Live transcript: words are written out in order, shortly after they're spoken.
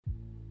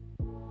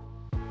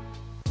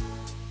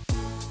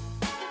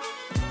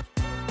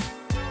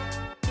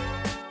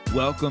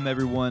Welcome,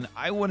 everyone.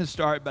 I want to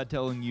start by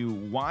telling you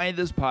why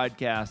this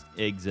podcast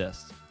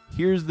exists.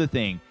 Here's the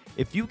thing.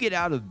 If you get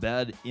out of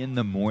bed in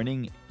the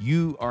morning,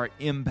 you are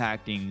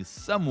impacting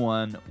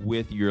someone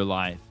with your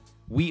life.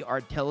 We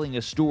are telling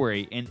a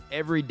story, and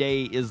every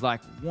day is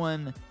like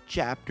one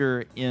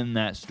chapter in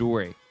that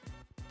story.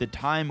 The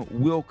time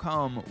will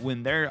come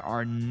when there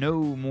are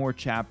no more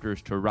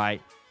chapters to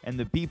write, and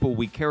the people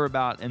we care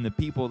about and the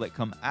people that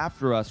come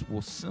after us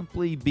will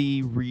simply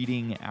be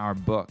reading our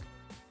book.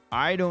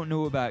 I don't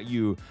know about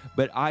you,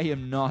 but I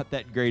am not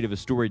that great of a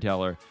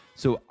storyteller,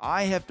 so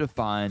I have to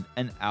find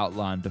an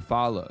outline to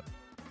follow.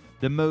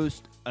 The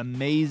most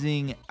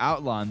amazing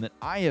outline that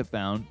I have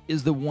found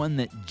is the one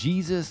that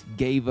Jesus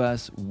gave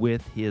us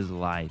with his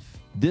life.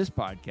 This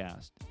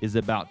podcast is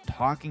about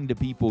talking to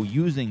people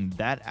using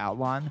that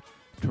outline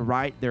to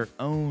write their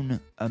own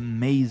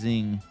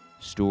amazing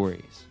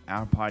stories.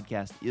 Our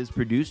podcast is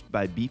produced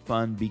by Be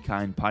Fun, Be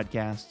Kind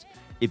Podcasts.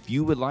 If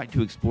you would like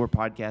to explore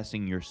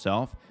podcasting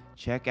yourself,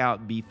 check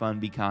out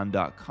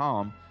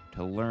befunbekind.com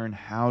to learn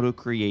how to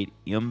create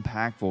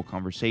impactful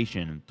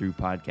conversation through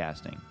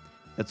podcasting.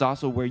 That's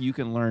also where you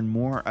can learn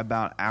more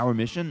about our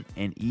mission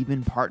and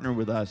even partner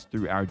with us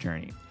through our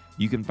journey.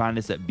 You can find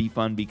us at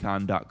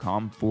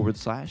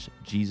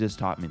befunbekind.com/Jesus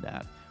taught me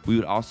that. We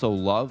would also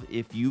love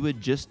if you would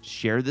just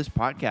share this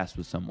podcast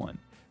with someone.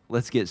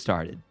 Let's get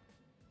started.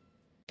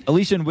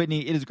 Alicia and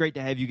Whitney, it is great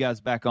to have you guys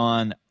back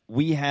on.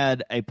 We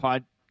had a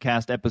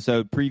podcast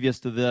episode previous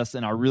to this,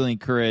 and I really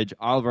encourage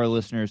all of our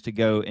listeners to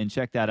go and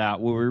check that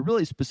out, where we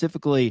really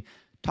specifically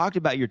talked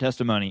about your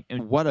testimony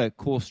and what a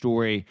cool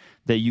story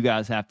that you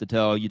guys have to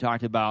tell. You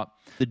talked about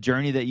the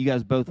journey that you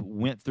guys both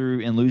went through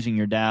in losing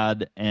your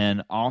dad,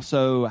 and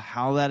also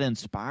how that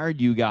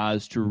inspired you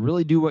guys to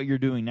really do what you're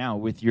doing now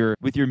with your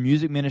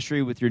music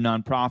ministry, with your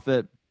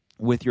nonprofit,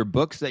 with your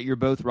books that you're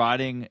both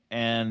writing.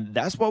 And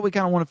that's what we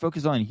kind of want to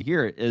focus on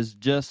here, is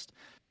just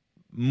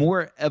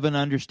more of an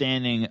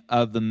understanding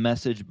of the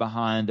message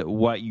behind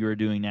what you're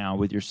doing now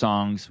with your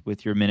songs,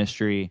 with your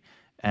ministry,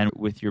 and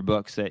with your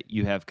books that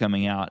you have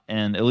coming out.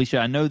 And Alicia,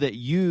 I know that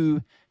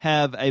you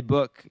have a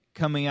book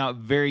coming out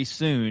very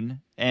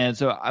soon, and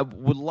so I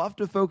would love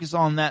to focus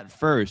on that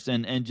first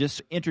and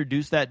just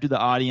introduce that to the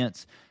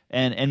audience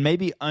and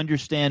maybe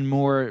understand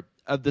more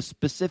of the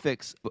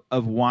specifics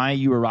of why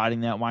you were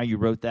writing that, why you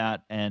wrote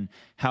that, and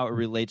how it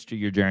relates to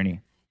your journey.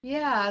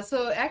 Yeah,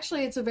 so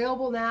actually it's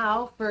available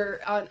now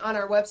on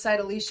our website,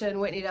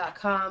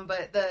 aliciaandwhitney.com,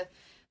 but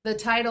the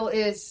title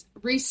is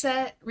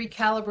Reset,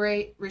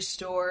 Recalibrate,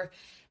 Restore.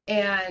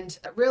 And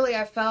really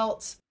I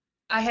felt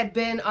I had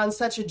been on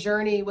such a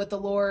journey with the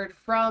Lord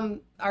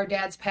from our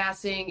dad's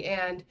passing,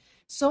 and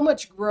so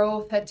much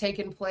growth had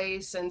taken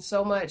place and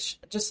so much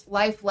just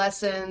life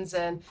lessons,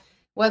 and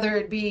whether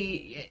it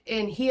be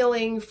in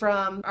healing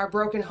from our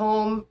broken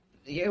home,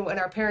 when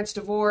our parents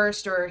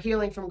divorced, or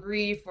healing from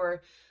grief,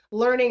 or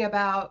learning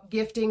about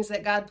giftings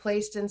that God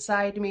placed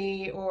inside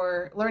me,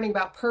 or learning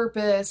about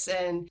purpose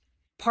and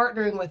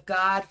partnering with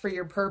God for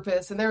your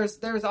purpose. And there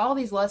was all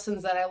these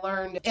lessons that I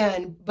learned.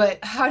 But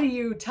how do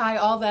you tie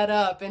all that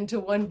up into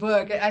one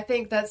book? I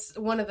think that's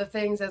one of the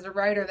things as a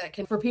writer that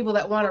can, for people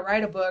that want to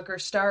write a book or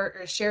start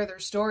or share their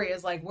story,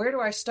 is like, where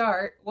do I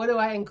start? What do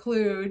I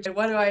include? And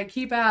what do I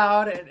keep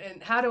out?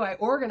 And how do I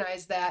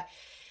organize that?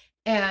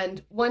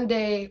 And one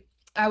day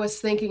I was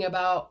thinking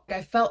about,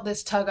 I felt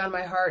this tug on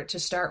my heart to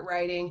start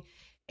writing.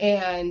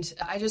 And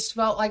I just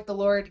felt like the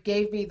Lord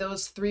gave me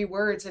those three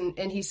words. And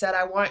he said,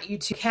 I want you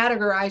to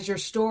categorize your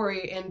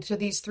story into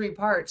these three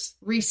parts: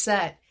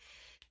 reset,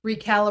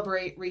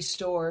 recalibrate,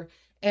 restore.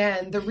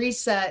 And the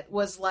reset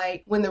was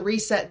like when the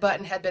reset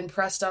button had been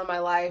pressed on my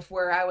life,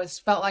 where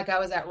felt like I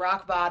was at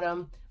rock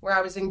bottom, where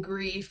I was in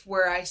grief,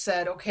 where I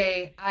said,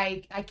 okay,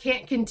 I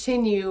can't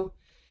continue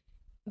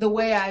the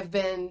way I've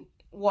been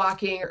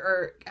walking,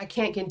 or I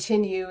can't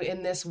continue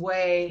in this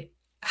way.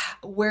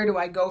 Where do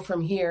I go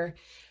from here?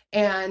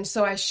 And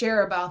so I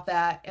share about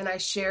that, and I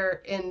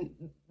share in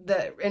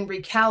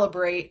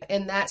recalibrate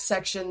in that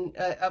section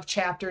of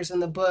chapters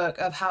in the book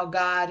of how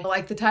God,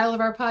 like the title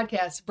of our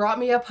podcast, brought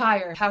me up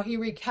higher, how he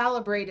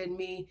recalibrated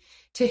me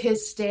to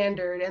his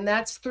standard. And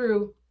that's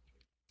through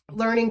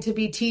learning to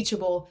be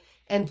teachable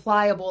and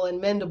pliable and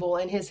mendable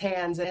in his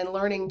hands, and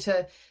learning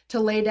to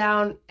lay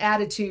down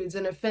attitudes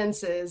and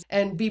offenses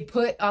and be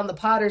put on the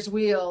potter's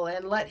wheel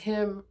and let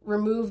him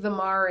remove the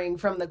marring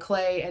from the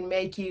clay and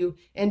make you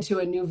into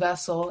a new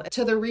vessel,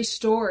 to the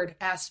restored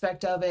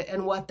aspect of it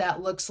and what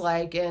that looks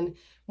like. And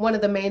one of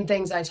the main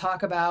things I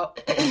talk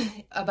about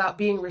about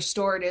being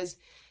restored is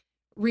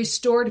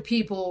restored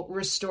people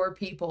restore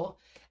people.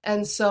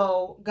 And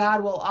so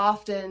God will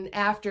often,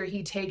 after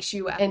he takes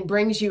you and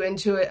brings you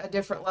into a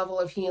different level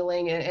of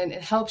healing and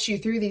helps you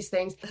through these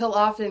things, he'll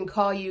often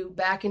call you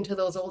back into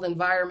those old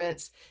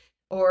environments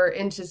or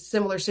into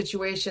similar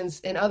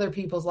situations in other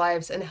people's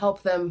lives and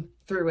help them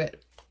through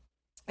it.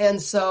 And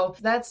so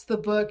that's the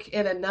book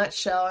in a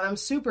nutshell, and I'm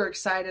super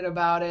excited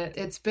about it.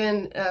 It's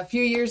been a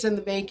few years in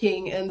the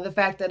making, and the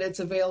fact that it's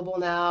available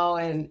now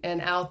and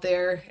out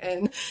there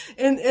and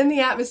in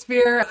the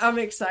atmosphere, I'm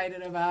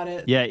excited about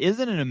it. Yeah,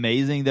 isn't it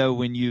amazing though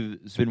when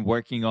you've been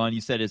working on, you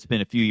said it's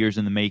been a few years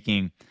in the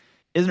making.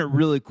 Isn't it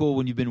really cool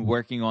when you've been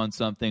working on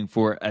something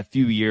for a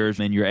few years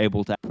and you're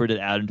able to put it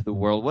out into the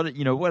world? What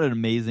what an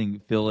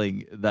amazing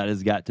feeling that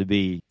has got to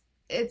be.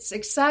 It's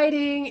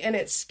exciting and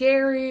it's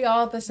scary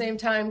all at the same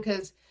time,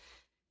 because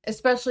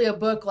especially a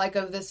book like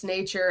of this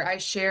nature, I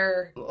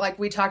share, like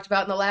we talked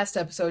about in the last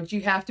episode, you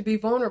have to be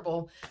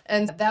vulnerable.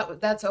 And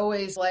that's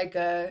always like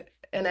an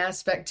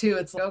aspect too.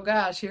 It's like, oh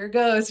gosh, here it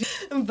goes.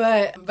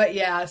 But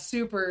yeah,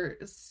 super,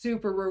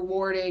 super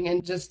rewarding,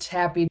 and just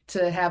happy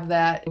to have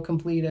that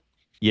completed.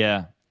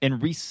 Yeah.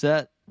 And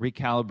reset,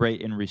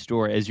 recalibrate, and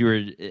restore.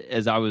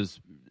 As I was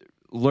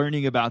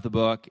learning about the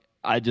book,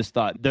 I just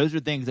thought those are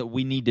things that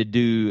we need to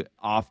do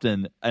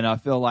often. And I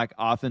feel like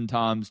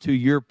oftentimes, to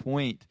your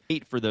point,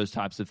 wait for those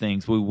types of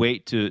things. We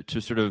wait to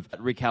sort of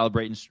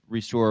recalibrate and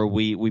restore.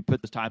 We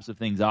put those types of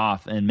things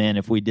off. And man,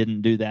 if we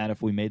didn't do that,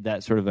 if we made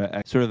that sort of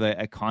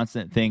a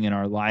constant thing in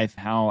our life,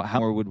 how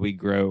more would we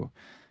grow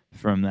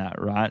from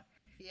that, right?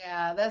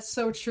 Yeah, that's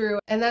so true.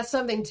 And that's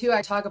something too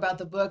I talk about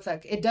the book.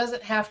 Like, it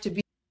doesn't have to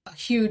be a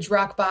huge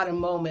rock bottom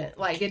moment.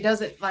 Like, it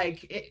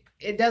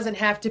doesn't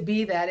have to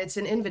be that. It's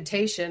an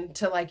invitation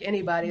to, like,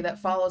 anybody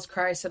that follows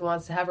Christ and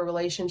wants to have a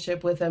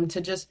relationship with him,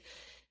 to just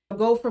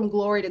go from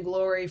glory to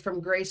glory, from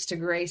grace to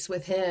grace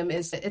with him.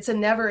 It's a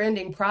never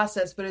ending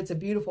process, but it's a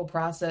beautiful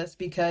process,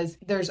 because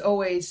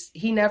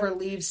he never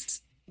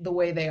leaves the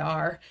way they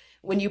are.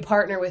 When you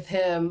partner with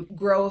him,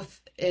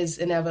 growth is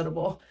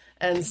inevitable.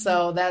 And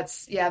so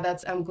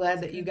I'm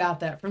glad that you got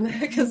that from there,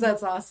 because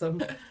that's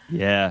awesome.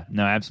 Yeah,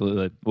 no,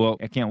 absolutely. Well,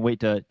 I can't wait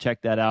to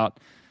check that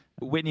out.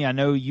 Whitney, I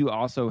know you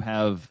also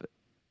have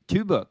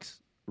 2 books,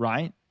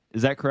 right?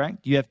 Is that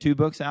correct? You have 2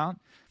 books out?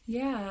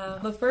 Yeah.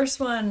 The first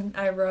one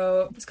I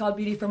wrote, it's called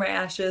Beauty for My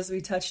Ashes.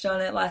 We touched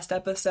on it last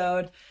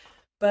episode.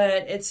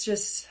 But it's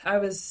just, I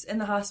was in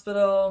the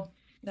hospital.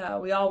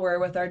 We all were,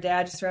 with our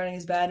dad just surrounding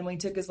his bed. And when he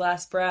took his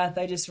last breath,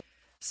 I just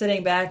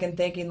sitting back and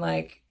thinking,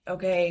 like,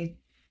 okay,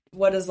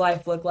 what does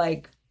life look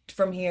like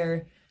from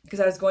here? Because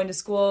I was going to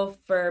school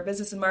for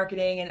business and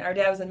marketing, and our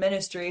dad was in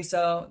ministry.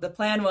 So the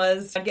plan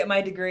was I'd get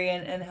my degree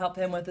and help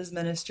him with his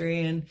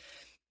ministry, and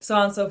so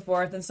on and so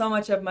forth. And so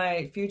much of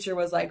my future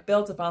was like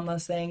built upon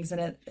those things, and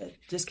it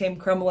just came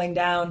crumbling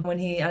down when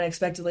he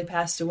unexpectedly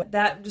passed away.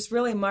 That just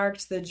really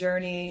marked the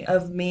journey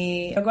of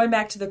me going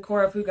back to the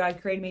core of who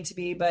God created me to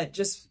be, but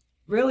just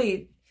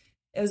really,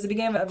 it was the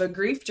beginning of a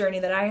grief journey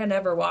that I had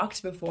never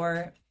walked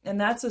before.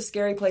 And that's a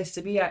scary place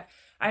to be.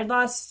 I'd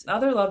lost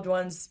other loved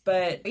ones,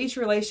 but each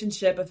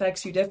relationship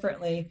affects you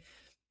differently.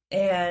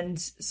 And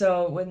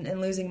so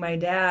in losing my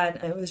dad,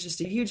 it was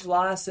just a huge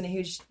loss and a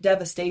huge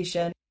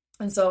devastation.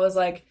 And so it was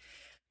like,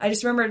 I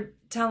just remember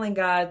telling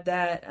God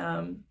that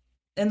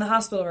in the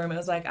hospital room, it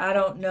was like, I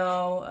don't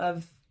know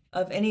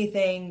of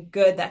anything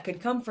good that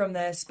could come from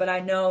this, but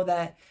I know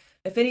that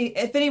if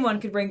anyone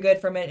could bring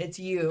good from it, it's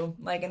you.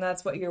 Like, and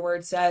that's what your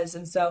word says.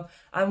 And so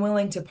I'm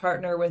willing to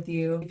partner with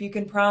you. If you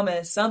can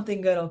promise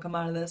something good will come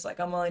out of this, like,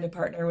 I'm willing to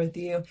partner with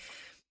you.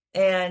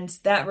 And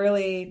that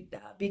really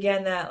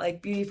began that,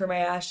 like, Beauty for My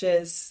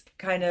Ashes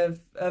kind of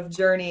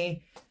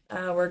journey,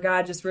 where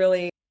God just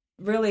really,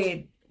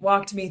 really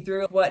walked me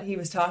through what he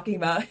was talking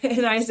about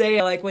in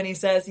Isaiah, like when he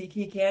says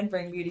he can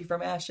bring beauty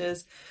from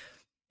ashes.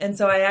 And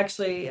so I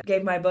actually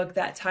gave my book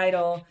that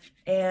title,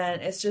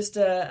 and it's just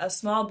a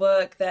small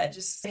book that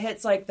just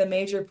hits like the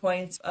major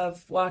points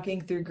of walking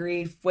through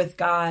grief with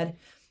God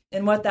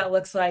and what that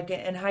looks like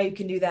and how you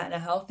can do that in a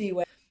healthy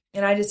way.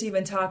 And I just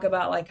even talk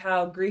about like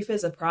how grief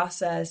is a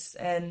process,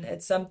 and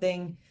it's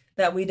something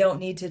that we don't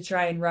need to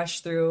try and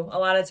rush through. A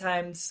lot of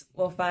times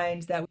we'll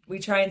find that we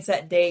try and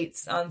set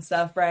dates on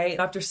stuff, right?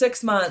 After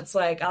 6 months,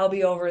 like, I'll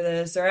be over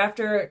this, or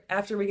after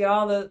we get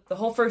all the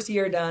whole first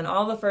year done,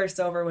 all the first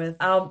over with,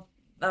 I'll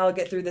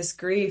get through this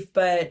grief.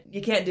 But you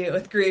can't do it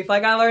with grief.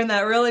 Like, I learned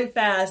that really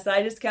fast.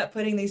 I just kept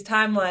putting these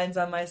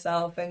timelines on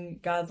myself,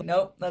 and God's like,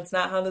 nope, that's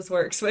not how this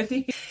works with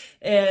me.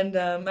 And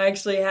I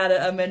actually had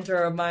a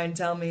mentor of mine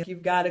tell me,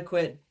 you've got to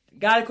quit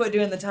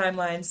doing the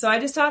timelines. So I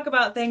just talk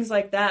about things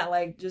like that,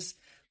 like just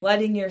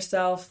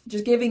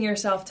just giving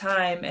yourself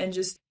time and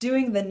just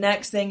doing the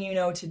next thing you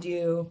know to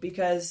do,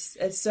 because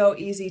it's so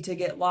easy to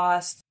get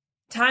lost.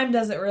 Time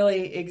doesn't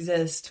really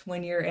exist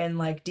when you're in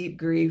like deep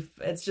grief.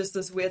 It's just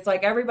it's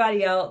like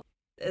everybody else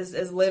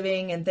is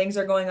living and things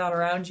are going on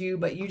around you,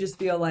 but you just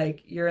feel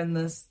like you're in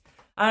this,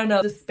 I don't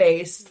know, this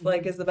space,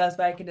 like, is the best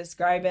way I can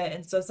describe it.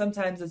 And so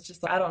sometimes it's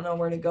just like, I don't know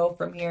where to go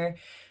from here.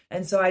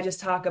 And so I just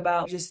talk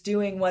about just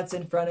doing what's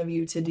in front of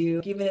you to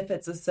do, even if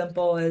it's as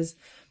simple as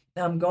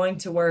going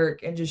to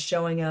work and just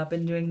showing up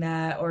and doing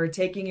that, or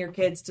taking your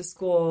kids to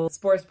school,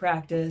 sports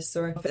practice,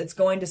 or if it's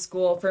going to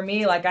school. For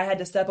me, like, I had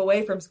to step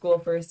away from school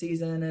for a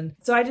season. And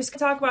so I just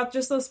talk about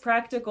just those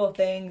practical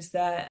things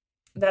that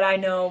I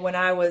know when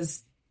I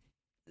was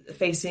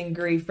facing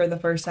grief for the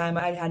first time,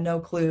 I had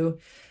no clue.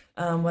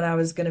 what I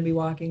was going to be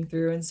walking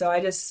through. And so I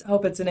just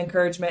hope it's an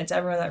encouragement to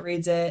everyone that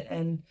reads it.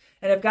 And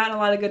I've gotten a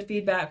lot of good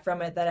feedback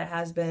from it, that it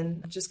has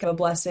been just kind of a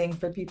blessing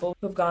for people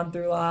who've gone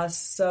through loss.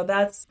 So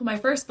that's what my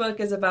first book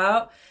is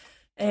about.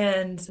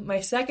 And my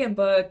second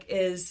book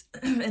is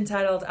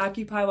entitled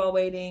Occupy While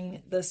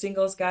Waiting, The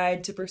Singles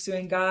Guide to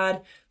Pursuing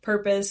God,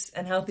 Purpose,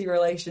 and Healthy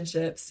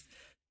Relationships.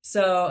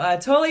 So a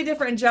totally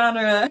different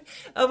genre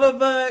of a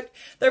book.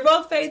 They're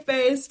both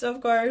faith-based,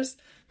 of course.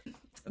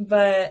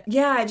 But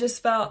yeah, I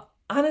just felt,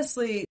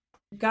 honestly,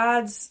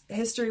 God's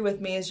history with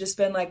me has just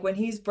been like, when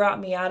he's brought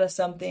me out of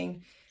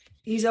something,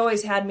 he's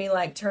always had me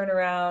like turn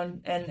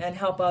around and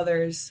help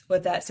others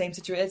with that same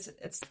situation.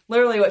 It's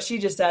literally what she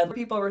just said.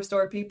 People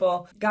restore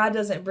people. God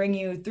doesn't bring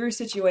you through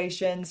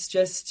situations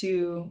just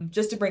to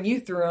bring you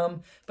through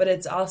them, but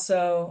it's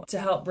also to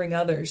help bring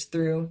others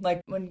through.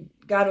 Like when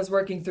God was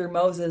working through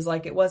Moses,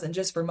 like it wasn't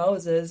just for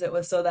Moses, it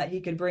was so that he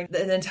could bring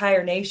an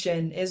entire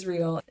nation,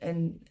 Israel,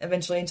 and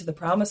eventually into the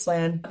promised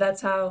land.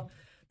 That's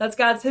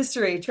God's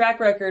history, track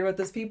record with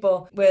his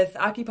people. With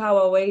Occupy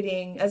While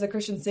Waiting, as a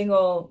Christian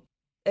single,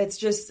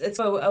 it's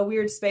a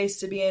weird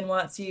space to be in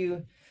once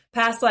you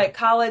pass like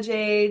college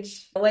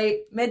age,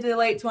 mid to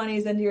late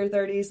 20s into your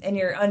 30s, and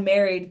you're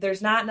unmarried.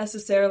 There's not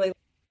necessarily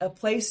a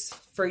place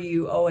for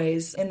you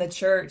always in the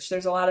church.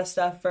 There's a lot of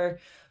stuff for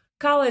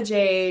college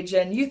age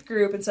and youth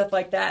group and stuff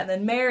like that, and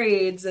then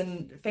marrieds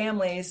and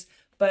families.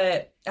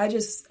 But I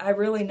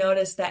really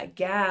noticed that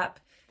gap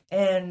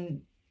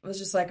and was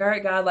just like, all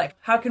right, God, like,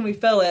 how can we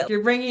fill it?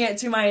 You're bringing it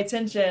to my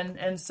attention.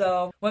 And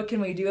so what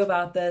can we do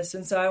about this?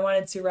 And so I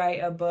wanted to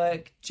write a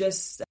book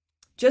just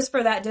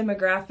for that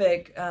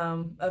demographic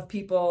of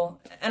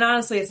people. And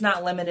honestly, it's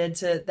not limited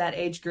to that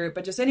age group,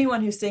 but just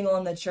anyone who's single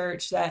in the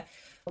church, that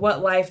what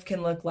life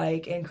can look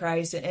like in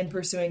Christ and in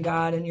pursuing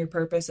God and your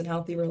purpose and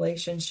healthy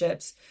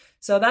relationships.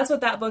 So that's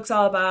what that book's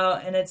all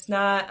about. And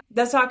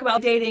let's talk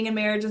about dating and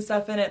marriage and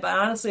stuff in it. But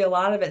honestly, a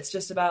lot of it's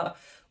just about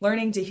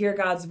learning to hear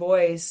God's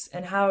voice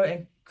and how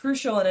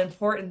crucial and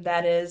important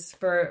that is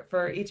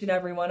for each and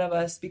every one of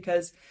us,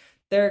 because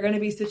there are going to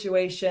be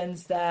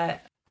situations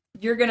that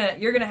you're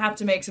gonna have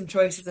to make some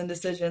choices and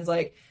decisions.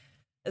 Like,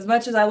 as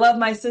much as I love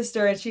my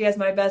sister and she has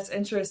my best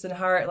interest in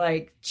heart,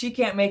 like, she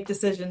can't make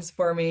decisions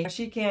for me.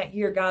 She can't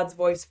hear God's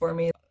voice for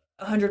me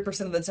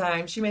 100% of the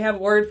time. She may have a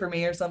word for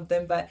me or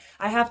something, but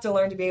I have to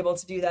learn to be able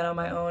to do that on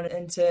my own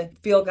and to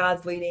feel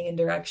God's leading and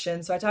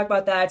direction. So I talk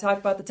about that. I talk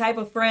about the type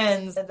of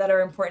friends that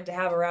are important to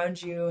have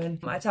around you. And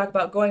I talk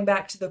about going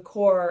back to the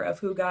core of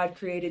who God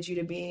created you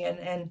to be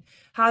and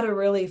how to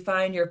really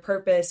find your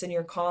purpose and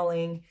your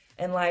calling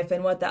in life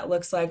and what that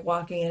looks like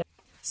walking in.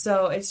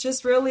 So it's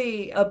just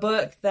really a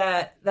book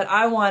that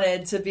I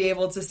wanted to be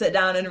able to sit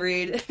down and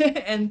read.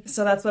 And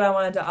so that's what I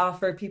wanted to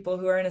offer people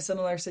who are in a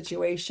similar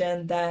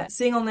situation, that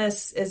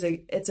singleness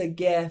it's a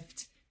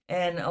gift.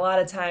 And a lot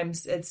of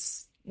times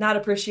it's not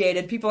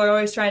appreciated. People are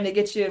always trying to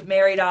get you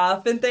married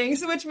off and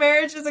things, which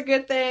marriage is a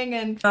good thing.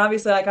 And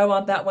obviously, like, I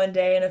want that one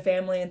day and a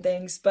family and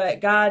things, but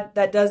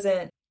that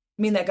doesn't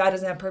mean that God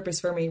doesn't have purpose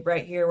for me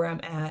right here where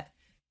I'm at.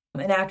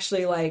 And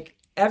actually, like,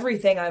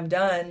 everything I've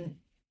done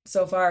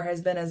so far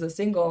has been as a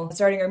single,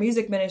 starting our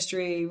music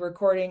ministry,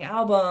 recording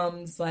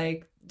albums,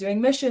 like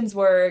doing missions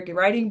work,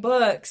 writing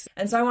books.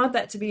 And so I want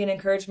that to be an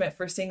encouragement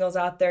for singles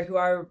out there who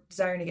are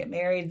desiring to get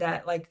married,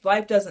 that like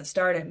life doesn't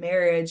start at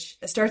marriage.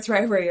 It starts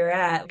right where you're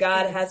at.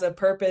 God has a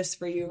purpose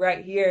for you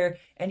right here,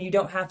 and you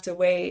don't have to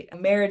wait.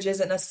 Marriage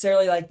isn't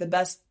necessarily like the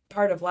best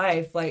part of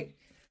life. Like,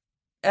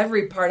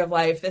 every part of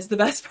life is the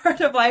best part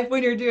of life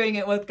when you're doing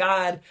it with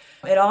God.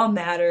 It all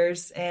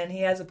matters, and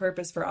he has a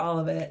purpose for all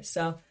of it.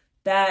 So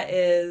that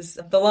is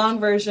the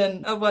long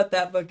version of what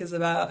that book is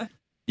about.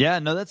 Yeah,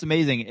 no, that's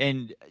amazing.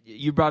 And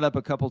you brought up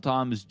a couple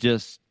times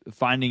just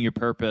finding your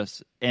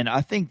purpose. And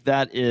I think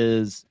that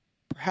is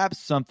perhaps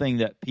something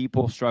that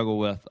people struggle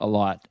with a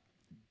lot.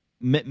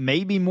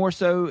 Maybe more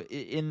so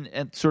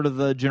in sort of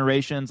the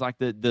generations like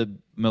the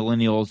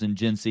millennials and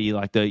Gen Z,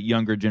 like the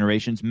younger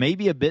generations,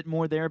 maybe a bit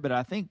more there, but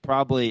I think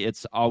probably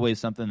it's always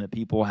something that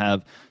people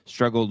have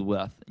struggled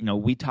with. You know,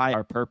 we tie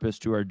our purpose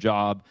to our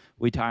job.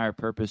 We tie our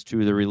purpose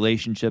to the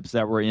relationships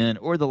that we're in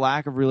or the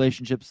lack of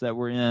relationships that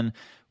we're in.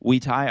 We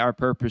tie our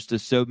purpose to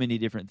so many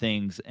different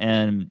things.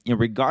 And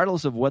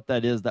regardless of what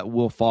that is, that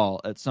will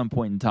fall at some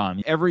point in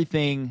time.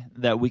 Everything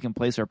that we can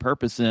place our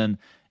purpose in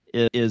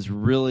is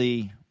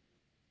really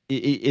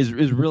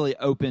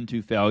open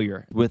to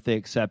failure, with the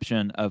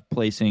exception of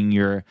placing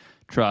your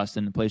trust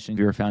and placing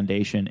your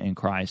foundation in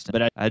Christ.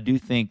 But I do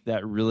think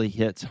that really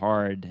hits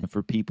hard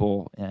for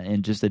people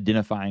in just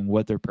identifying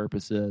what their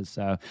purpose is.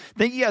 So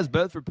thank you guys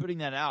both for putting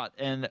that out.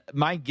 And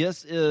my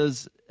guess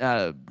is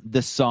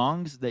the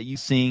songs that you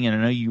sing, and I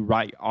know you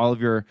write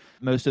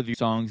most of your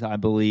songs, I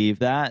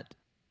believe,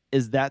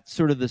 is that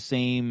sort of the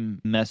same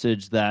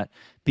message that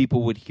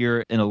people would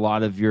hear in a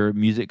lot of your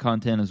music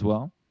content as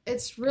well?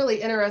 It's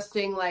really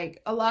interesting.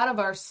 Like, a lot of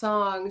our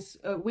songs,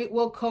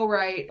 we'll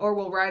co-write or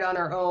we'll write on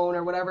our own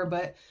or whatever,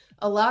 but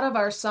a lot of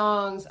our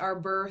songs are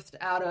birthed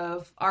out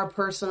of our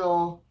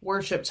personal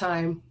worship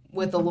time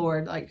with the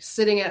Lord, like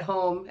sitting at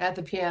home at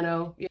the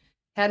piano.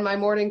 had my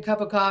morning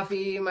cup of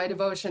coffee, my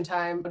devotion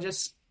time,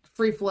 just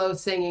free flow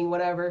singing,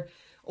 whatever,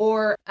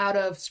 or out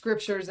of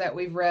scriptures that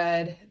we've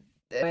read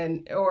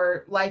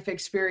or life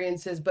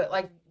experiences. But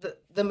like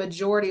the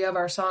majority of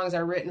our songs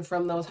are written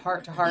from those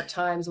heart to heart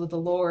times with the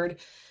Lord.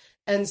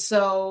 And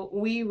so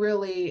we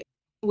really,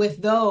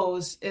 with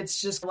those,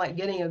 it's just like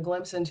getting a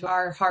glimpse into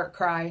our heart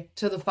cry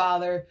to the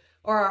Father,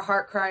 or our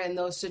heart cry in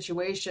those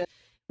situations.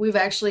 We've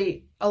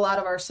actually, a lot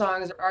of our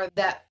songs are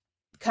that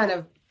kind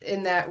of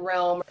in that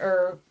realm,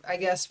 or I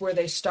guess where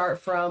they start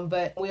from.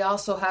 But we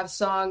also have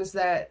songs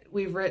that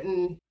we've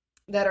written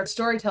that are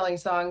storytelling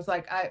songs.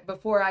 Like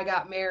before I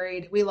got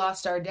married, we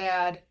lost our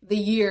dad the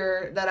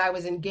year that I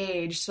was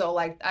engaged. So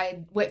like I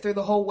went through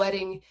the whole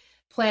wedding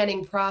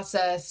planning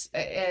process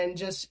and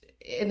just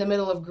in the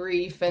middle of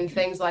grief and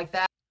things like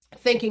that,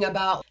 thinking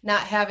about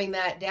not having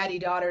that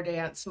daddy-daughter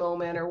dance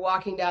moment or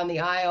walking down the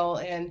aisle.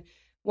 And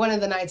one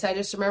of the nights I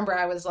just remember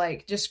I was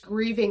like just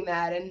grieving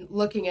that and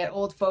looking at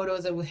old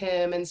photos of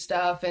him and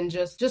stuff, and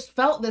just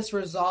felt this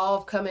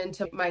resolve come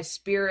into my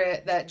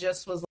spirit that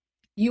just was like,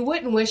 you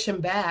wouldn't wish him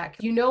back.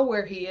 You know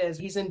where he is.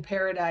 He's in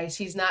paradise.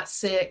 He's not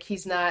sick.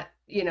 He's not,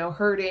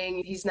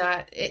 hurting. He's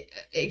not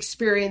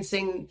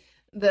experiencing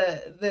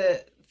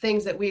the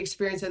things that we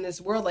experience in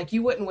this world. Like,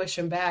 you wouldn't wish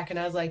him back. And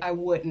I was like, I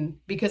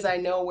wouldn't, because I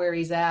know where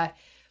he's at.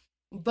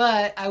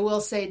 But I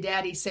will say,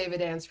 Daddy, save a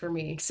dance for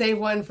me. Save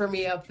one for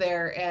me up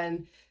there.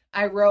 And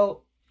I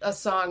wrote a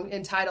song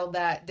entitled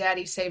that,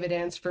 Daddy, Save a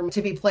Dance for Me,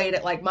 to be played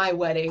at like my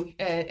wedding.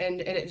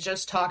 And it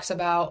just talks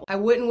about, I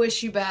wouldn't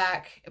wish you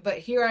back, but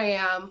here I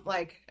am,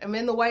 like I'm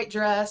in the white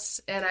dress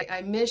and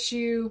I miss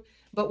you,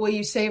 but will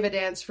you save a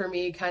dance for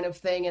me, kind of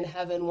thing, in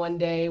heaven one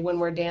day when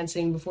we're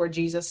dancing before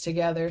Jesus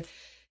together.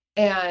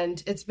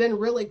 And it's been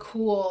really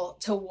cool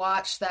to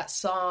watch that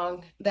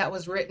song that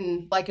was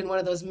written like in one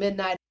of those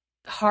midnight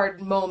hard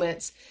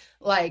moments,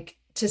 like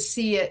to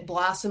see it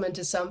blossom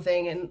into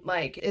something. And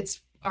like,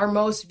 it's our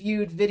most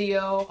viewed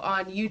video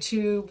on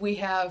YouTube.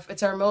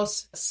 It's our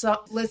most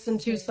listened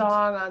to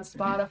song on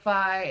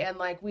Spotify. And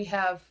like we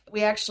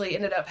actually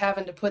ended up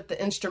having to put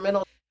the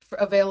instrumental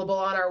available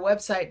on our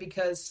website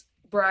because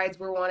brides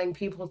were wanting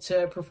people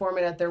to perform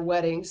it at their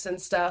weddings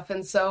and stuff.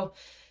 And so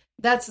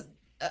that's,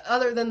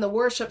 other than the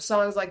worship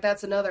songs, like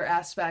that's another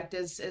aspect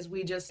is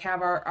we just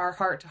have our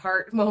heart to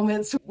heart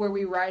moments where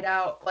we write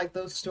out like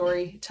those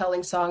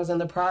storytelling songs in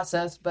the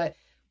process. But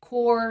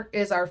Core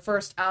is our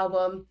first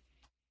album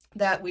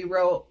that we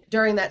wrote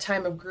during that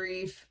time of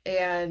grief.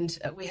 And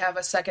we have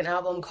a second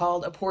album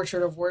called A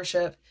Portrait of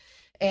Worship.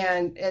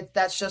 And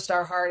that's just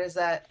our heart, is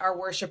that our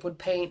worship would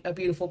paint a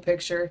beautiful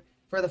picture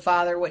for the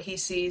Father, what he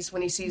sees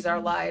when he sees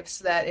our lives,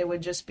 that it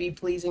would just be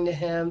pleasing to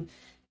him.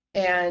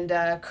 And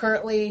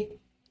currently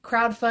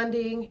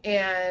crowdfunding,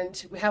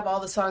 and we have all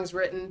the songs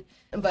written,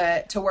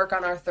 but to work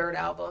on our third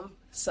album.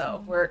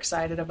 So we're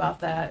excited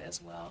about that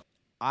as well.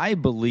 I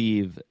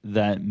believe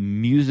that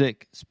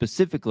music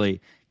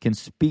specifically can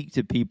speak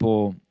to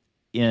people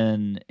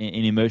in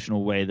an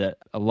emotional way that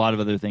a lot of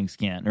other things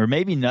can, or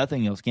maybe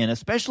nothing else can,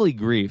 especially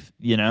grief.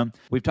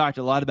 We've talked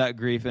a lot about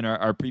grief in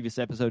our previous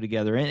episode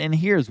together and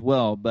here as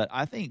well, but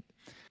I think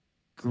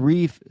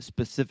grief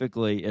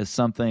specifically is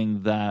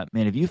something that,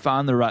 man, if you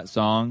find the right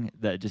song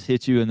that just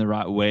hits you in the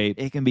right way,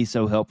 it can be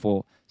so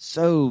helpful,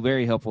 so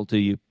very helpful to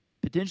you,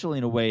 potentially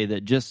in a way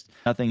that just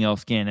nothing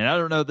else can. And I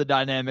don't know the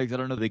dynamics, I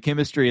don't know the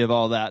chemistry of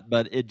all that,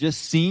 but it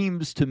just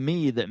seems to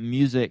me that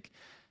music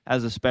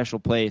has a special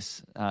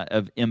place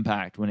of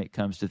impact when it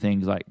comes to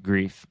things like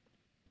grief.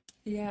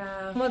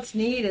 Yeah. What's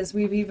neat is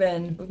we've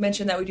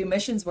mentioned that we do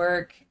missions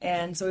work,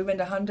 and so we've been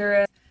to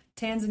Honduras,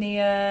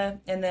 Tanzania,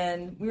 and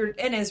then we were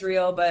in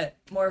Israel, but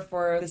more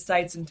for the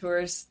sites and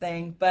tours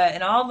thing. But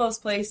in all those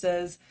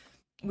places,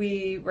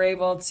 we were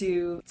able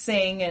to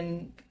sing,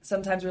 and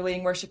sometimes we're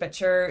leading worship at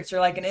church, or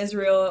like in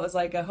Israel, it was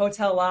like a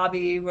hotel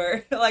lobby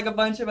where like a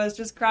bunch of us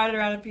just crowded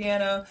around a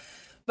piano.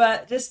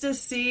 But just to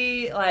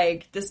see,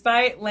 like,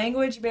 despite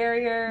language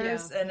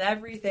barriers and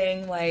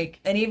everything, like,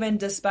 and even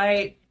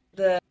despite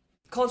the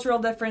cultural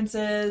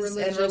differences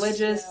and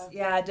religious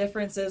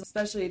differences,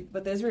 especially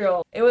with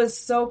Israel, it was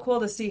so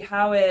cool to see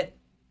how it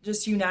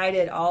just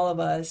united all of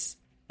us.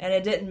 And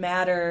it didn't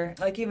matter,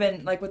 like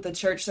even like with the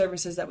church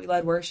services that we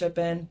led worship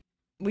in,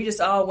 we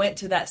just all went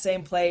to that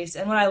same place.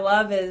 And what I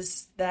love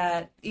is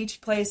that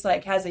each place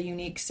like has a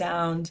unique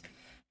sound.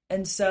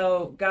 And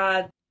so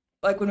God,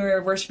 like when we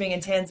were worshiping in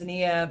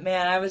Tanzania,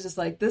 man, I was just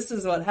like, this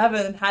is what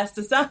heaven has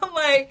to sound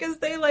like, because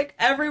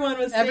everyone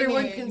was singing.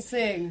 Everyone can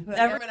sing.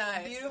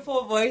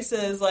 Beautiful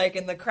voices, like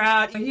in the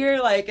crowd. Here,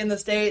 like in the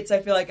States,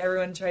 I feel like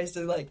everyone tries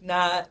to like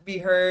not be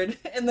heard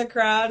in the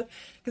crowd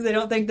because they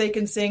don't think they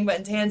can sing. But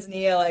in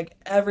Tanzania, like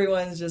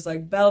everyone's just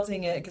like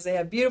belting it because they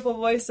have beautiful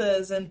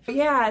voices. And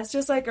yeah, it's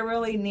just like a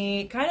really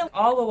neat, kind of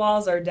all the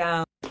walls are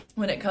down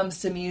when it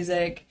comes to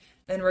music.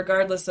 And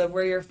regardless of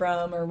where you're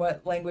from or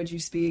what language you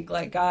speak,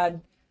 like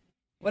God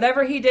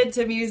whatever he did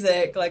to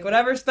music, like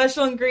whatever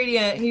special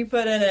ingredient he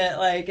put in it,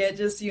 like it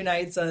just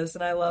unites us.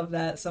 And I love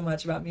that so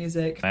much about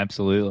music.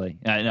 Absolutely.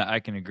 I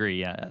can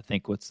agree. Yeah, I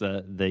think what's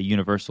the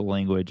universal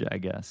language, I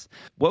guess.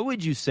 What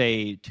would you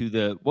say to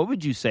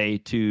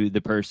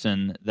the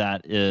person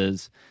that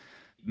is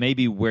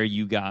maybe where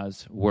you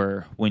guys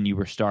were when you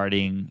were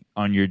starting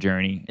on your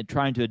journey, and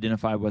trying to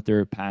identify what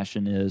their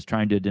passion is,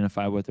 trying to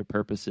identify what their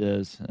purpose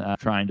is,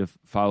 trying to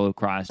follow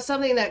Christ?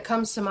 Something that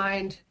comes to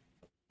mind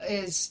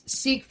is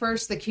seek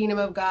first the kingdom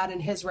of God and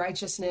his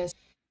righteousness,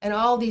 and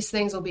all these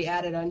things will be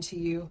added unto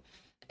you.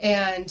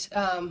 And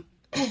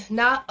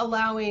not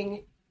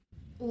allowing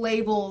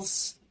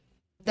labels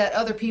that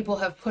other people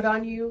have put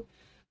on you,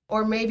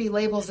 or maybe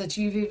labels that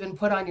you've even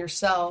put on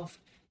yourself,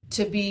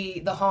 to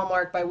be the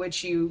hallmark by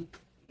which you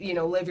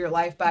live your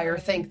life by, or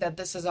think that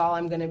this is all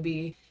I'm going to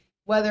be.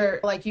 Whether,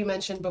 like you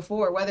mentioned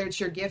before, whether it's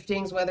your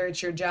giftings, whether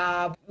it's your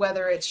job,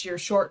 whether it's your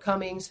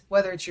shortcomings,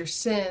 whether it's your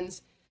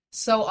sins,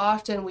 so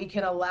often we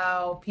can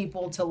allow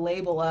people to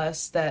label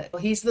us that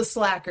he's the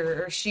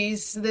slacker, or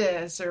she's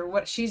this, or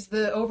what, she's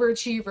the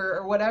overachiever,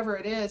 or whatever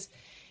it is.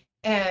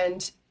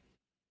 And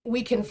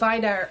we can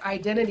find our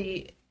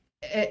identity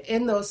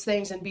in those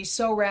things and be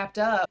so wrapped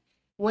up.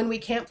 When we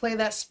can't play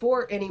that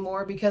sport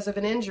anymore because of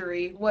an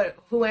injury,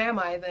 who am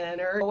I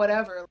then, or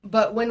whatever?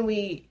 But when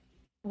we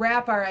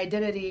wrap our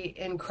identity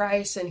in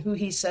Christ and who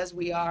he says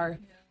we are,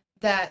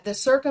 that the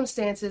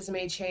circumstances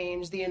may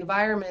change, the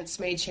environments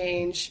may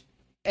change,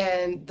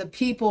 and the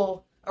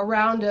people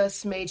around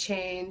us may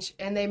change,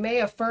 and they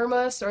may affirm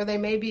us or they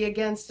may be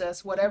against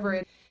us, whatever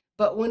it is.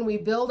 But when we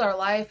build our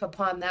life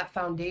upon that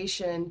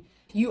foundation,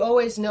 you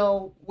always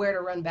know where to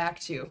run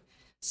back to.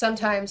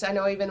 Sometimes, I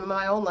know even in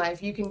my own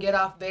life, you can get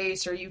off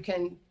base, or you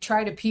can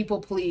try to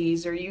people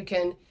please, or you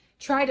can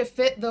try to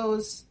fit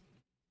those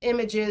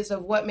images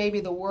of what maybe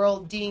the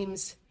world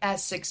deems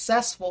as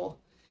successful,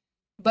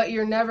 but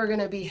you're never going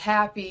to be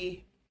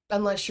happy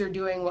unless you're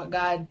doing what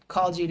God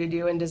called you to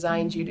do and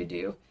designed you to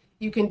do.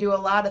 You can do a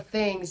lot of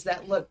things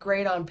that look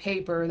great on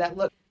paper, that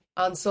look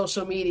on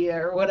social media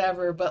or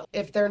whatever, but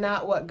if they're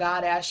not what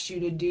God asked you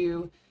to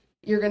do,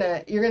 you're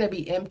gonna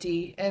be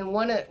empty. And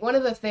one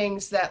of the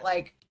things that,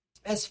 like,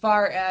 as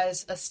far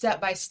as a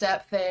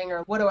step-by-step thing,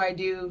 or what do I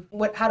do?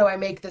 How do I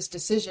make this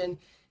decision?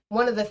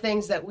 One of the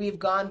things that we've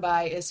gone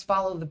by is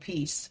follow the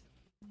peace.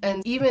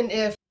 And even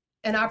if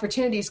an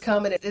opportunity's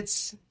come and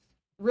it's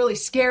really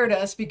scared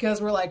us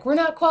because we're like, we're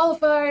not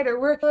qualified, or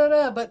we're blah,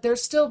 blah, but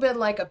there's still been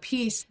like a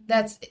peace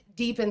that's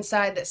deep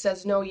inside that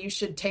says, no, you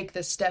should take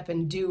this step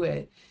and do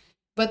it.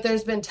 But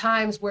there's been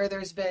times where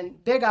there's been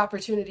big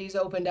opportunities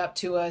opened up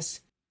to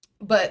us,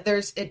 but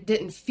it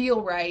didn't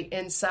feel right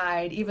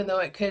inside, even though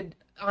it could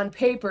on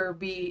paper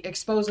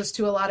expose us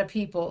to a lot of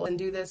people and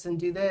do this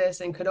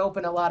and could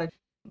open a lot of,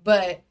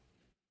 but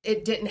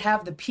it didn't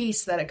have the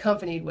peace that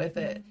accompanied with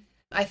it.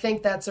 I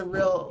think that's a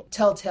real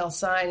telltale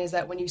sign, is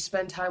that when you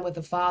spend time with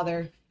the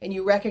Father and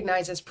you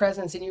recognize his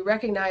presence and you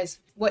recognize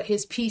what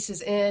his peace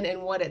is in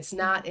and what it's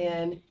not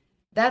in,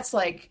 that's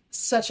like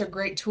such a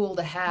great tool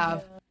to have.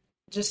 Yeah.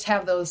 Just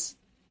have those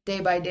day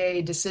by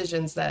day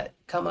decisions that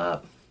come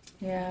up.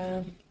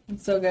 Yeah,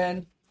 it's so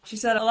good. She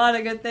said a lot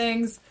of good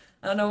things.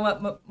 I don't know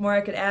what more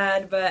I could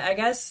add, but I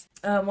guess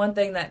one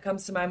thing that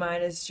comes to my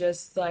mind is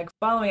just like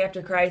following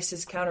after Christ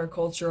is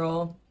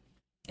countercultural,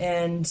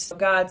 and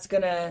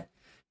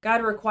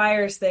God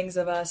requires things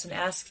of us and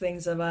asks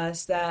things of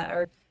us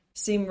that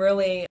seem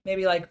really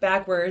maybe like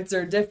backwards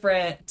or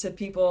different to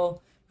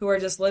people who are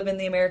just living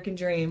the American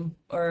dream,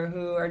 or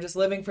who are just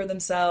living for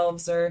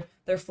themselves or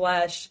their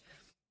flesh.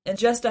 And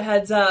just a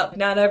heads up,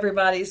 not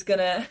everybody's going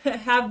to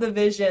have the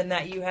vision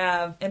that you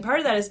have. And part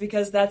of that is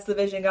because that's the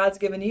vision God's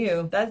given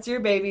you. That's your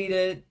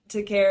baby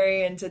to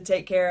carry and to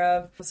take care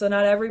of. So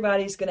not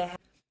everybody's going to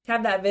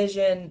have that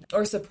vision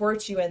or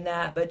support you in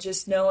that, but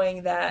just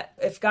knowing that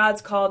if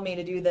God's called me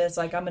to do this,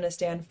 like, I'm going to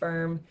stand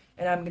firm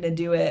and I'm going to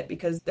do it,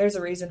 because there's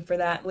a reason for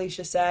that.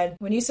 Alicia said,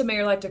 when you submit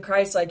your life to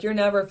Christ, like, you're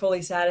never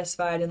fully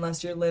satisfied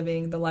unless you're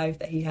living the life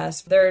that he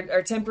has. There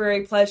are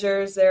temporary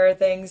pleasures. There are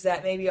things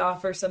that maybe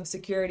offer some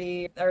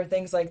security or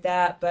things like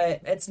that,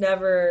 but it's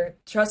never,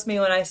 trust me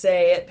when I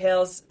say it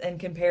pales in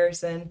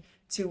comparison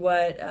to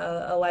what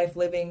a life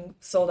living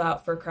sold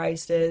out for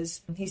Christ is.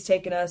 He's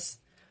taken us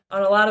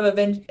on a lot of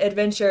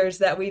adventures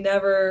that we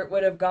never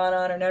would have gone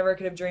on or never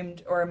could have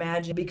dreamed or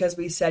imagined, because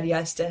we said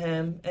yes to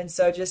him. And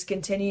so just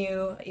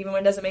continue, even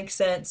when it doesn't make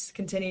sense,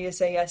 continue to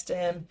say yes to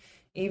him,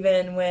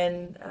 even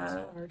when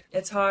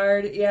it's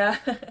hard. Yeah.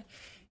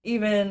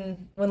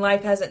 Even when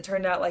life hasn't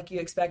turned out like you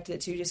expect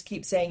it to, just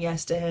keep saying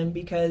yes to him,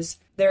 because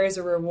there is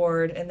a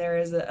reward and there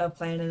is a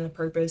plan and a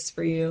purpose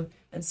for you.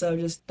 And so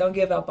just don't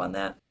give up on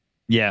that.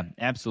 Yeah,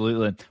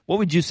 absolutely. What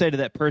would you say to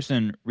that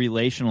person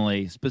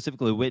relationally,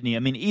 specifically Whitney? I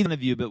mean, either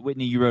of you, but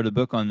Whitney, you wrote a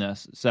book on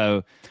this.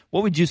 So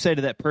what would you say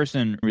to that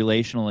person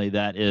relationally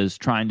that is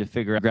trying to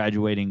figure out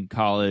graduating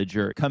college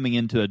or coming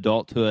into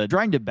adulthood,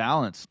 trying to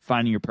balance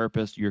finding your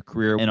purpose, your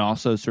career, and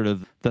also sort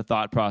of the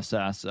thought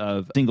process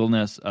of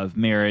singleness, of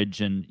marriage,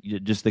 and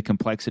just the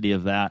complexity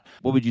of that?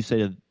 What would you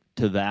say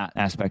to that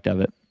aspect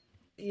of it?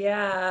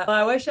 Yeah, well,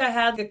 I wish I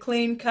had a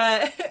clean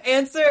cut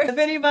answer. If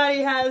anybody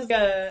has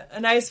a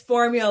nice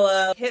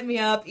formula, hit me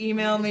up,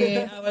 email me.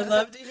 I would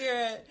love to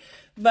hear it.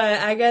 But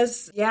I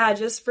guess, yeah,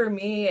 just for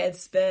me,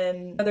 it's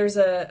been, there's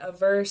a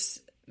verse,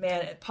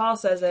 man, Paul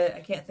says it, I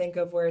can't think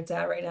of where it's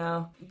at right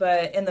now,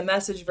 but in the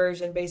Message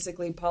version,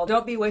 basically, Paul,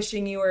 don't be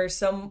wishing you were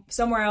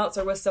somewhere else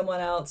or with someone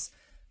else.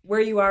 Where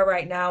you are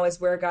right now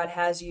is where God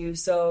has you.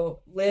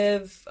 So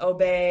live,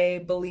 obey,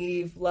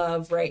 believe,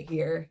 love right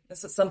here.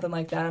 This is something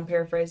like that. I'm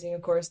paraphrasing,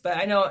 of course, but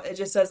I know it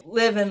just says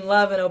live and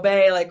love and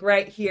obey, like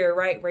right here,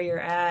 right where you're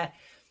at.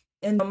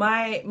 And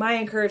my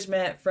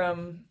encouragement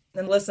from,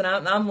 and listen,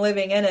 I'm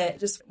living in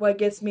it. Just what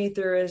gets me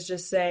through is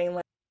just saying,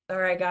 like, all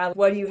right, God,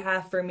 what do you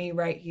have for me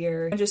right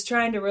here? I'm just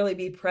trying to really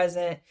be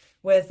present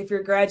with, if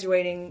you're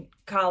graduating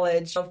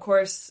college, of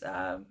course,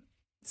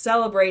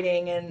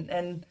 celebrating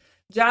and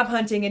job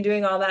hunting and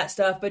doing all that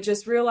stuff, but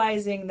just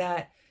realizing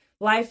that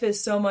life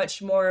is so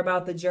much more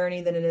about the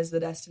journey than it is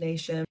the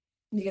destination.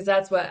 Because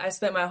that's what I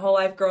spent my whole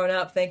life growing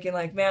up thinking,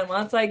 like, man,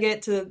 once I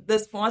get to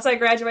this, once I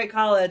graduate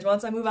college,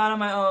 once I move out on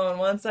my own,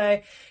 once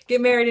I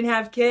get married and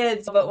have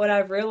kids. But what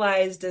I've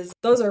realized is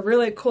those are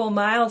really cool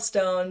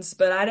milestones,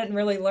 but I didn't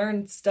really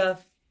learn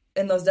stuff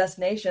in those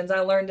destinations.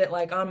 I learned it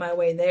like on my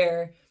way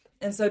there.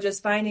 And so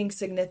just finding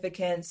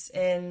significance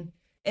in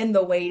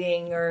the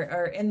waiting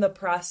or in the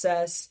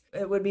process,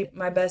 it would be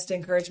my best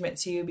encouragement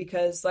to you,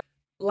 because like,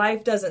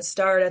 life doesn't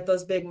start at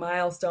those big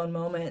milestone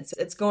moments.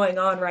 It's going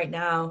on right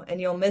now, and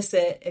you'll miss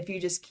it if you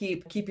just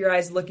keep your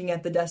eyes looking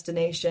at the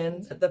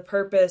destination. The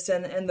purpose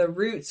and the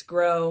roots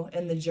grow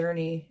in the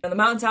journey. And the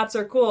mountaintops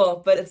are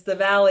cool, but it's the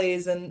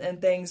valleys and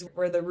things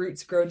where the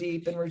roots grow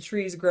deep and where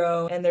trees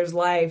grow and there's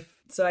life.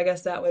 So I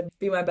guess that would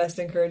be my best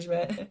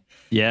encouragement.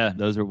 Yeah,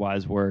 those are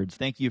wise words.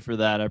 Thank you for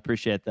that. I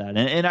appreciate that.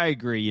 And I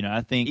agree.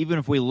 I think even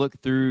if we look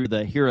through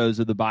the heroes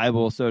of the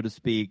Bible, so to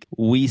speak,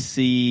 we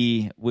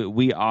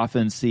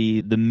often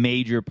see the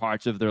major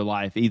parts of their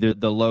life, either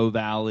the low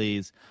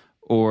valleys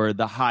or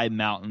the high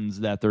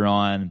mountains that they're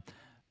on.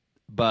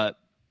 But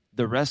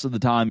the rest of the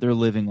time, they're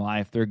living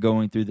life. They're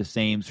going through the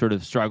same sort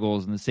of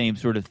struggles and the same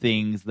sort of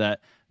things that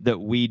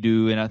we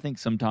do. And I think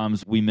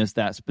sometimes we miss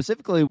that,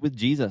 specifically with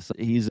Jesus.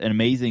 He's an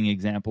amazing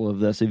example of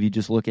this. If you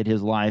just look at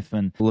his life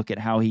and look at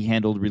how he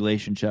handled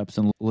relationships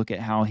and look at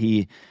how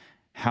he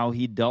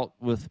dealt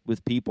with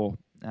people.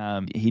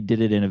 He did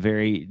it in a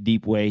very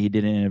deep way. He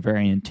did it in a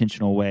very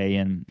intentional way,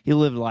 and he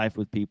lived life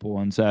with people.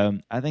 And so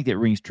I think it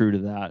rings true to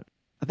that.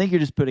 I think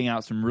you're just putting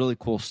out some really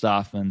cool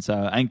stuff, and so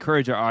I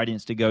encourage our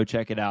audience to go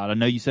check it out. I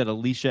know you said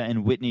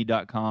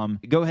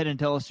AliciaandWhitney.com. Go ahead and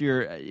tell us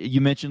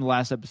you mentioned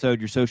last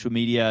episode your social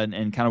media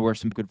and kind of where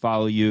some could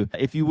follow you.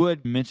 If you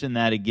would, mention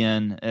that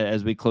again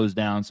as we close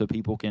down so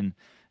people can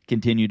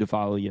continue to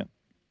follow you.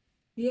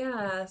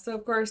 Yeah, so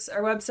of course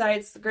our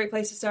website's a great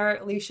place to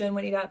start,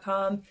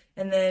 AliciaandWhitney.com,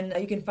 and then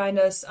you can find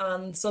us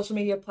on social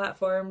media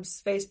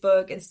platforms,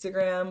 Facebook,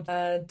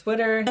 Instagram,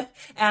 Twitter,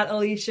 at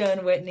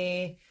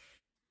AliciaandWhitney.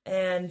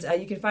 And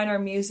you can find our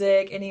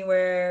music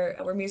anywhere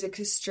where music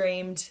is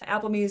streamed: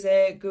 Apple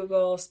Music,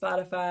 Google,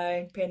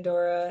 Spotify,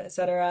 Pandora,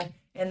 etc.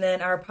 And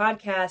then our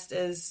podcast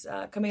is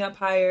coming up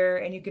higher,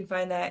 and you can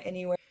find that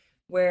anywhere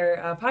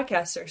where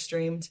podcasts are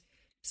streamed.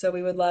 So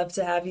we would love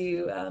to have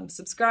you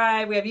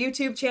subscribe. We have a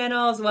YouTube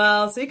channel as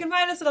well, so you can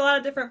find us at a lot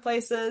of different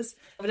places.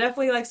 But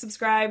definitely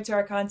subscribe to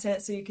our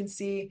content so you can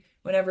see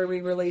whenever we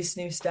release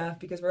new stuff,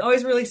 because we're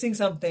always releasing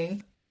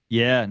something.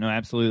 Yeah, no,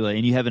 absolutely.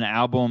 And you have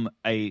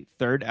a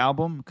third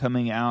album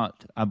coming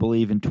out, I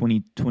believe, in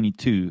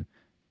 2022.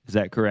 Is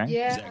that correct?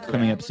 Yeah,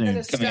 coming up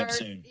soon.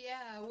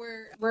 Yeah,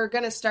 we're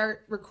going to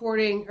start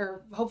recording,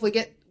 or hopefully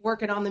get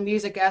working on the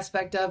music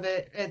aspect of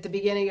it at the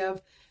beginning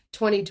of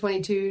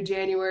 2022,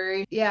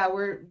 January. Yeah,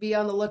 be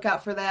on the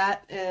lookout for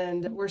that,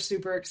 and we're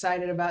super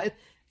excited about it.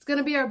 It's going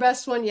to be our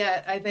best one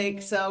yet, I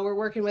think. So we're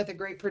working with a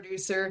great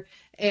producer,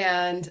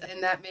 and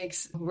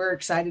we're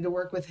excited to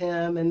work with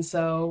him. And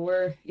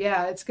so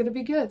it's going to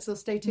be good. So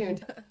stay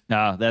tuned.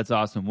 No, that's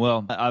awesome.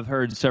 Well, I've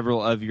heard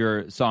several of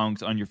your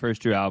songs on your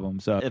first two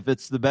albums. So if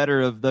it's the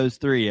better of those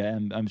three,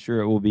 I'm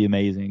sure it will be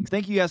amazing.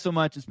 Thank you guys so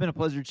much. It's been a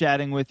pleasure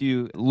chatting with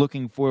you.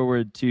 Looking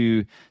forward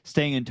to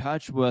staying in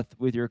touch with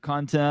your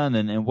content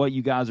and what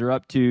you guys are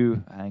up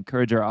to. I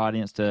encourage our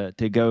audience to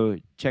go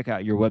check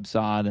out your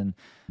website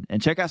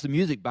and check out some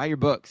music, buy your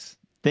books.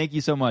 Thank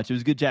you so much. It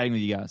was good chatting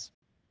with you guys.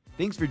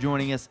 Thanks for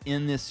joining us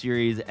in this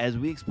series as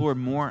we explore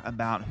more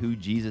about who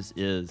Jesus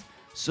is.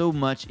 So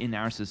much in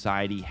our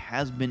society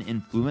has been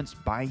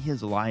influenced by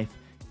his life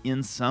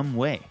in some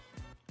way.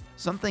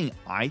 Something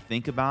I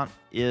think about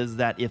is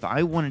that if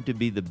I wanted to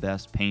be the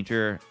best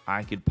painter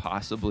I could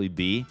possibly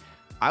be,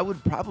 I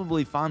would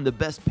probably find the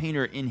best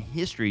painter in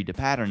history to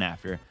pattern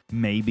after,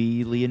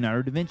 maybe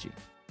Leonardo da Vinci.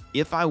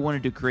 If I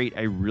wanted to create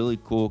a really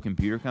cool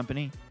computer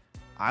company,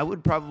 I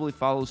would probably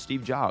follow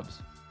Steve Jobs.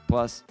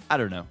 Plus, I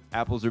don't know,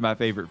 apples are my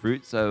favorite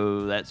fruit,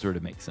 so that sort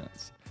of makes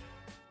sense.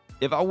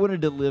 If I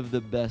wanted to live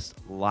the best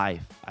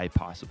life I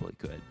possibly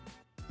could,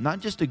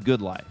 not just a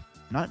good life,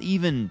 not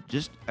even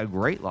just a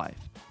great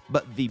life,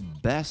 but the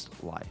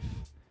best life,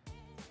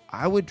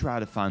 I would try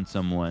to find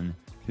someone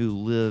who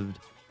lived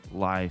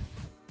life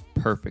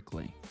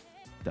perfectly.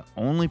 The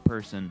only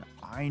person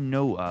I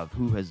know of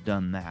who has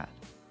done that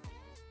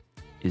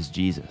is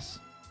Jesus.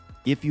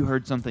 If you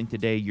heard something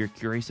today you're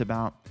curious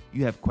about,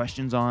 you have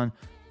questions on,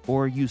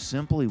 or you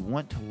simply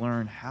want to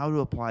learn how to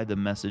apply the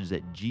message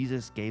that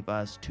Jesus gave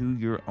us to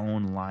your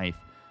own life,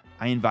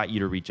 I invite you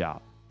to reach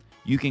out.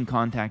 You can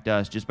contact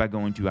us just by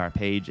going to our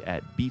page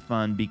at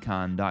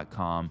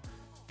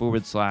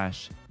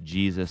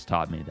befunbecon.com/Jesus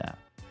taught me that.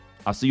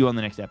 I'll see you on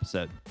the next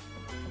episode.